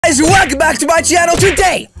guys, welcome back to my channel.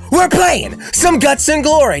 Today, we're playing some Guts and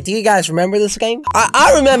Glory. Do you guys remember this game?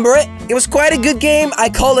 I remember it. It was quite a good game. I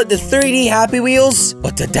call it the 3D Happy Wheels.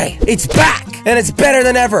 But today, it's back, and it's better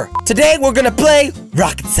than ever. Today, we're gonna play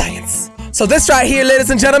Rocket Science. So this right here, ladies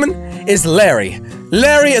and gentlemen, is Larry.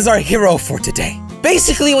 Larry is our hero for today.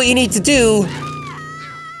 Basically, what you need to do...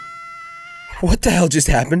 What the hell just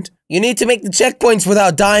happened? You need to make the checkpoints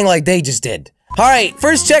without dying like they just did. Alright,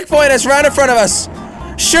 first checkpoint is right in front of us.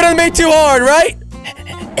 Shouldn't be too hard, right?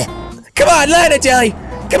 Come on, land it, Jelly!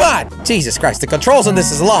 Come on! Jesus Christ, the controls on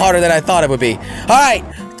this is a lot harder than I thought it would be. Alright,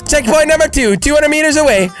 checkpoint number 2, 200 meters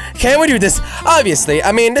away. Can we do this? Obviously,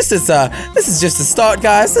 I mean, this is just the start,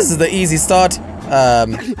 guys. This is the easy start.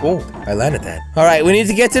 Oh, I landed that. Alright, we need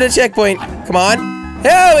to get to the checkpoint. Come on.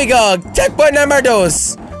 Here we go! Checkpoint number 2.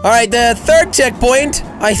 Alright, the third checkpoint,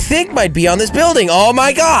 I think, might be on this building. Oh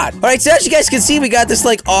my god! Alright, so as you guys can see, we got this,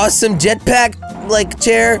 like, awesome jetpack, like,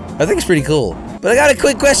 chair. I think it's pretty cool. But I got a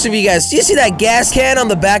quick question for you guys. Do you see that gas can on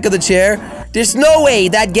the back of the chair? There's no way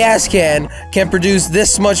that gas can produce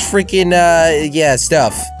this much freaking, yeah,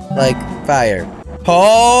 stuff. Like, fire.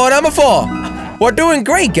 Oh, number 4. We're doing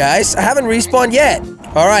great, guys. I haven't respawned yet.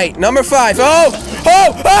 Alright, number 5. Oh!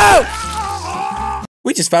 Oh! Oh!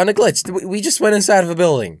 We just found a glitch. We just went inside of a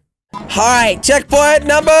building. Alright, checkpoint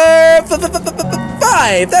number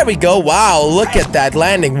 5. There we go. Wow, look at that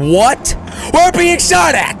landing. What? We're being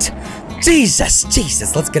shot at!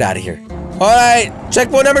 Jesus. Let's get out of here. Alright,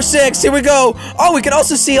 checkpoint number 6. Here we go. Oh, we can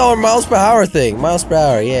also see our miles per hour thing. Miles per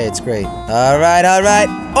hour. Yeah, it's great. Alright.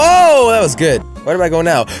 Oh, that was good. Where do I go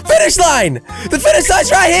now? Finish line! The finish line's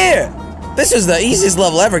right here! This is the easiest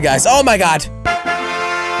level ever, guys. Oh my god.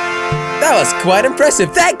 That was quite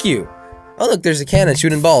impressive. Thank you. Oh, look, there's a cannon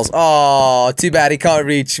shooting balls. Oh, too bad he can't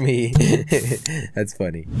reach me. That's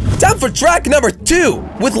funny. Time for track number 2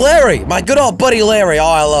 with Larry. My good old buddy Larry. Oh,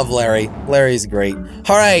 I love Larry. Larry's great.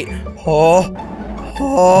 All right. Oh.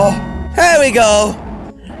 Here we go.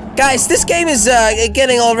 Guys, this game is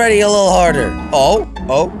getting already a little harder. Oh.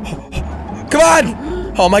 Come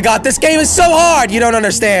on. Oh my god, this game is so hard. You don't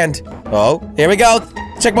understand. Oh, here we go.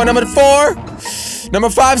 Checkpoint number 4. Number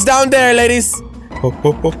 5's down there, ladies.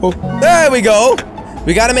 There we go.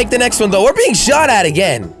 We gotta make the next one, though. We're being shot at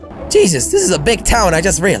again. Jesus, this is a big town, I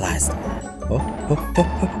just realized. What?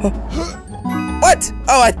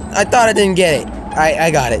 Oh, I thought I didn't get it.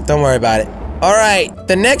 I got it. Don't worry about it. All right,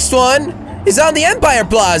 the next one is on the Empire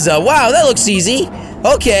Plaza. Wow, that looks easy.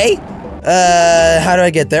 Okay. How do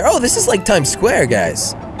I get there? Oh, this is like Times Square,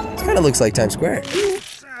 guys. This kind of looks like Times Square.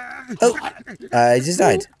 Oh, I just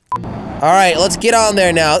died. Alright, let's get on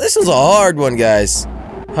there now. This is a hard one, guys.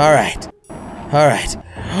 Alright.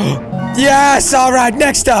 Yes! Alright,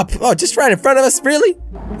 next up! Oh, just right in front of us? Really?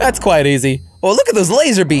 That's quite easy. Oh, look at those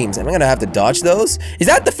laser beams. Am I gonna have to dodge those? Is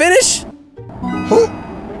that the finish? Oh,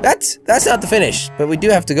 that's not the finish, but we do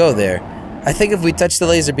have to go there. I think if we touch the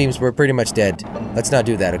laser beams, we're pretty much dead. Let's not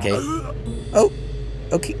do that, okay? Oh,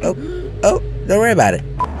 okay, oh, don't worry about it.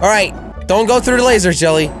 Alright, don't go through the lasers,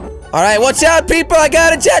 Jelly. Alright, watch out, people! I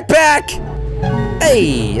got a jetpack!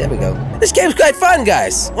 Hey, there we go. This game's quite fun,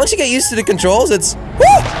 guys. Once you get used to the controls, it's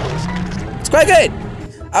quite good.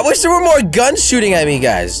 I wish there were more guns shooting at me,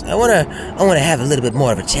 guys. I wanna have a little bit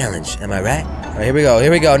more of a challenge. Am I right? Alright, here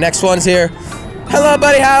we go. Next one's here. Hello,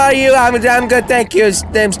 buddy. How are you? I'm good, thank you. His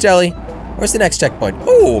name's Jelly. Where's the next checkpoint?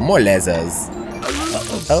 Oh, more lasers.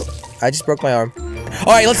 Oh, I just broke my arm.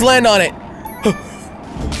 Alright, let's land on it.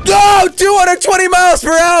 Oh, 220 miles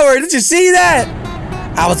per hour! Did you see that?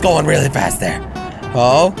 I was going really fast there.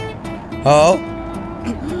 Oh,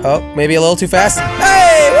 maybe a little too fast.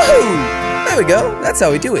 Hey, woohoo! There we go. That's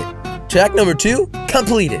how we do it. Track number 2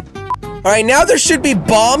 completed. All right, now there should be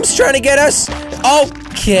bombs trying to get us.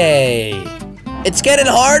 Okay, it's getting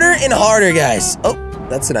harder and harder, guys. Oh,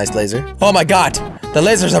 that's a nice laser. Oh my god, the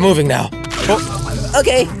lasers are moving now. Oh,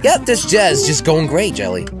 okay, yep, this jazz just going great,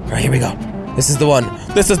 Jelly. All right, here we go. This is the one.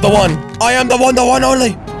 I am the one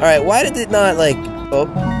only. All right, why did it not like,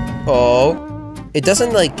 it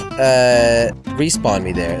doesn't like, respawn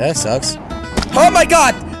me there. That sucks. Oh my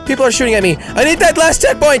god, people are shooting at me. I need that last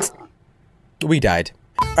checkpoint. We died.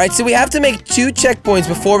 All right, so we have to make 2 checkpoints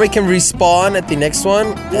before we can respawn at the next one.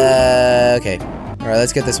 Okay. All right,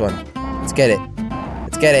 let's get this one. Let's get it.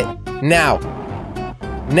 Now.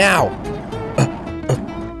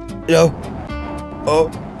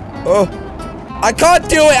 I can't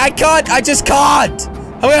do it! I just can't!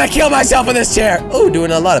 I'm gonna kill myself in this chair! Oh, doing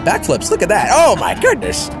a lot of backflips, look at that! Oh my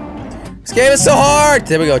goodness! This game is so hard!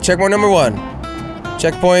 There we go, checkpoint number 1.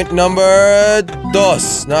 Checkpoint number 2.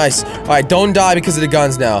 Nice. Alright, don't die because of the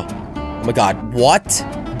guns now. Oh my god, what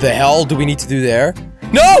the hell do we need to do there?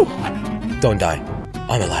 No! Don't die.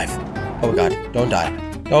 I'm alive. Oh my god. Don't die.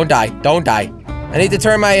 Don't die. Don't die. I need to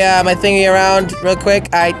turn my my thingy around real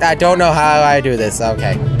quick. I don't know how I do this.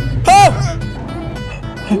 Okay. Oh!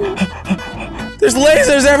 There's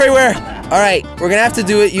lasers everywhere. All right, we're gonna have to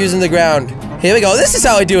do it using the ground. Here we go. This is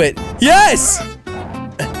how I do it. Yes!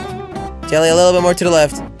 Jelly, a little bit more to the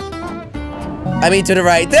left. I mean to the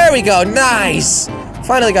right. There we go. Nice.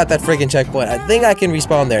 Finally got that freaking checkpoint. I think I can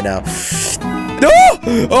respawn there now. No!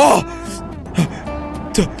 Oh!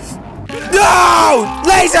 No!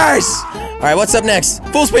 Lasers! Alright, what's up next?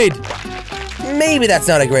 Full speed. Maybe that's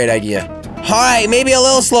not a great idea. Alright, maybe a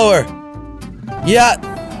little slower. Yeah,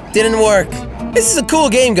 didn't work. This is a cool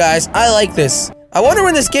game, guys. I like this. I wonder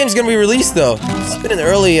when this game's gonna be released, though. It's been in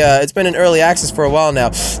early access for a while now.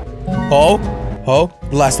 Oh,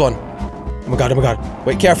 the last one. Oh my god, oh my god.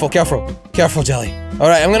 Wait, careful, Jelly.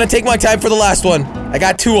 Alright, I'm gonna take my time for the last one. I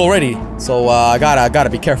got 2 already. So, I gotta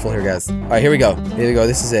be careful here, guys. Alright, here we go.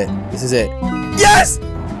 This is it. Yes!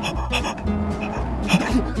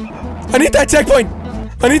 I need that checkpoint!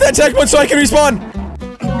 So I can respawn!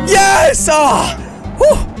 Yes! Oh!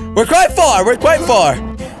 Whew. We're quite far.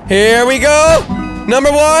 Here we go!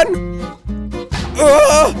 Number 1!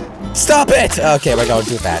 Stop it! Okay, we're going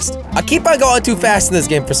too fast. I keep on going too fast in this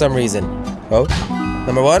game for some reason. Oh,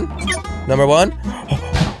 number 1.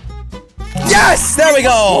 Yes! There we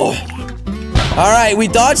go! Alright, we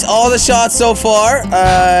dodged all the shots so far.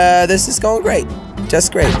 This is going great.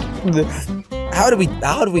 Just great. How did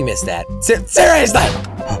we miss that? Seriously!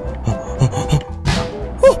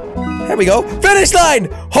 Here we go. Finish line!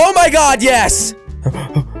 Oh my god, yes!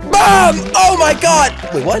 Bomb! Oh my god!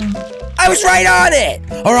 Wait, what? I was right on it!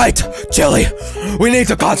 Alright, Jelly, we need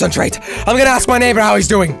to concentrate. I'm gonna ask my neighbor how he's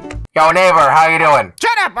doing. Yo, neighbor, how you doing?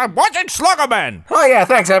 Shut up! I'm watching Sluggerman! Oh yeah,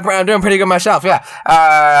 thanks. I'm doing pretty good myself, yeah.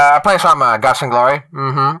 I play some Guts and Glory.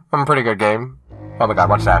 I'm a pretty good game. Oh my god,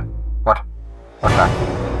 what's that? What's that?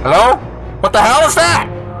 Hello? What the hell is that?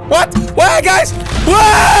 What? What, guys?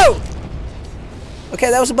 Whoa! Okay,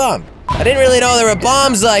 that was a bomb. I didn't really know there were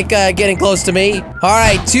bombs, like, getting close to me.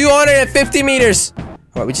 Alright, 250 meters.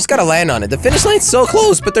 Alright, we just gotta land on it. The finish line's so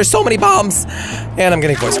close, but there's so many bombs. And I'm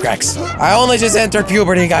getting voice cracks. I only just entered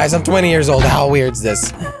puberty, guys. I'm 20 years old. How weird is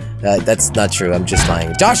this? That's not true. I'm just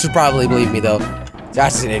lying. Josh would probably believe me, though.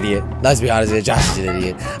 Josh is an idiot. Let's be honest with you. Josh is an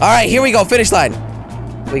idiot. Alright, here we go. Finish line.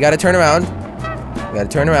 We gotta turn around.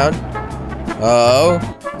 Oh.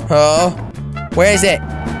 Where is it?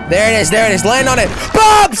 There it is. Land on it.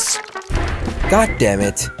 Bombs! God damn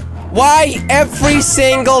it. Why every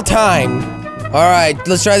single time? Alright,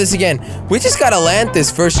 let's try this again. We just gotta land this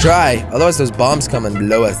first try. Otherwise those bombs come and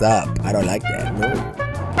blow us up. I don't like that. No.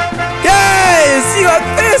 Yes! You got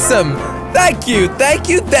fearsome! Thank you.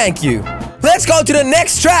 Let's go to the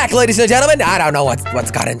next track, ladies and gentlemen. I don't know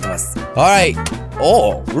what's got into us. Alright.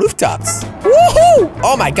 Oh, rooftops. Woohoo!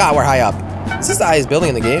 Oh my god, we're high up. Is this the highest building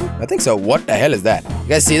in the game? I think so. What the hell is that? You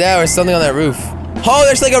guys see that? Or something on that roof? Oh,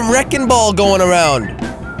 there's like a wrecking ball going around.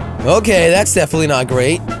 Okay, that's definitely not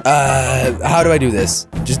great. How do I do this?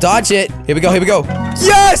 Just dodge it. Here we go.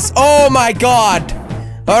 Yes! Oh my god!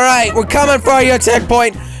 Alright, we're coming for your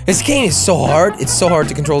checkpoint. This game is so hard. It's so hard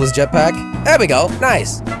to control this jetpack. There we go.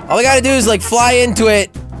 Nice. All we gotta do is, like, fly into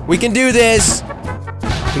it. We can do this.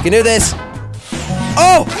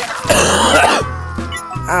 Oh!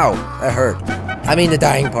 Ow, that hurt. I mean the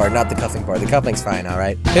dying part, not the cuffing part. The cuffing's fine,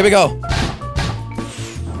 alright? Here we go.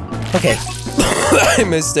 Okay. I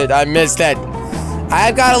missed it.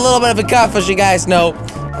 I've got a little bit of a cuff, as you guys know.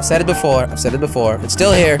 I've said it before. It's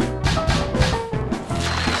still here.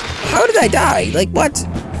 How did I die? Like, what?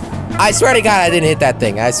 I swear to God, I didn't hit that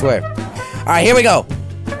thing. I swear. Alright, here we go.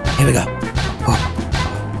 Oh.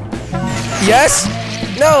 Yes?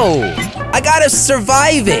 No. I gotta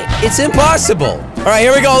survive it. It's impossible. Alright,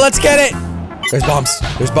 here we go. Let's get it. There's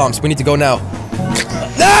bombs. We need to go now.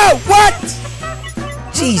 No! What?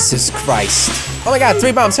 Jesus Christ. Oh my god,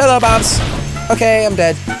 3 bombs. Hello, bombs. Okay, I'm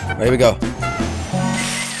dead. Alright, here we go.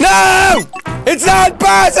 No! It's not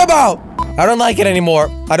possible! I don't like it anymore.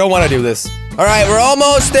 I don't want to do this. Alright, we're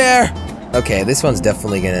almost there. Okay, this one's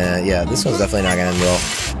definitely gonna... Yeah, this one's definitely not gonna end well.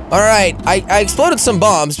 Alright, I exploded some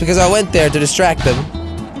bombs because I went there to distract them.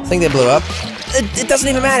 I think they blew up. It doesn't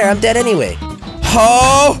even matter. I'm dead anyway.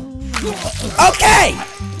 Oh! Okay!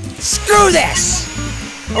 Screw this!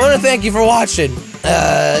 I want to thank you for watching.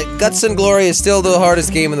 Guts and Glory is still the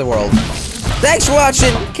hardest game in the world. Thanks for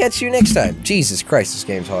watching. Catch you next time. Jesus Christ, this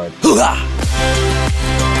game's hard. Hoo-ha!